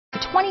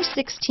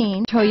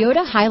2016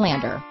 Toyota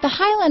Highlander. The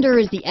Highlander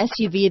is the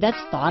SUV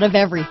that's thought of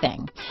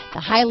everything. The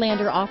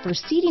Highlander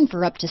offers seating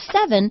for up to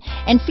 7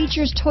 and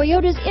features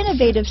Toyota's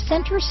innovative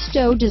center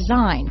stow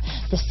design.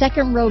 The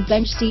second row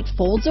bench seat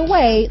folds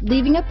away,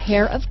 leaving a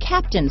pair of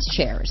captain's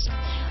chairs.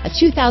 A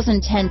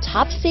 2010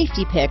 top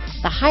safety pick,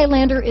 the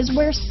Highlander is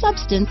where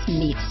substance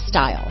meets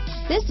style.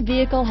 This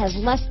vehicle has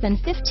less than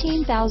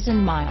 15,000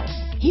 miles.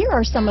 Here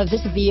are some of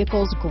this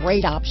vehicle's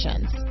great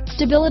options: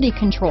 stability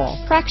control,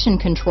 traction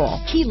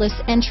control, keyless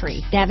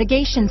entry,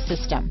 navigation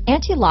system,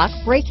 anti-lock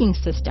braking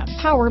system,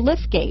 power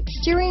liftgate,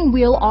 steering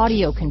wheel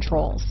audio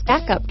controls,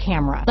 backup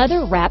camera,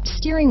 leather-wrapped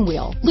steering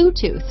wheel,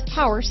 Bluetooth,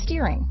 power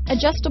steering,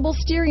 adjustable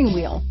steering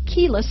wheel,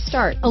 keyless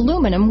start,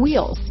 aluminum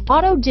wheels,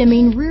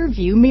 auto-dimming rear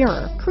view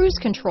mirror, cruise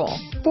control,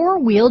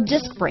 4-wheel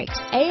disc brakes,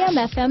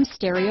 AM/FM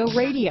stereo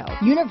radio,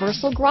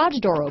 universal garage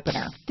door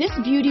opener. This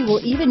beauty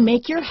will even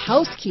make your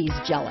house keys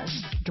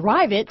jealous.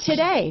 Drive it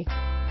today.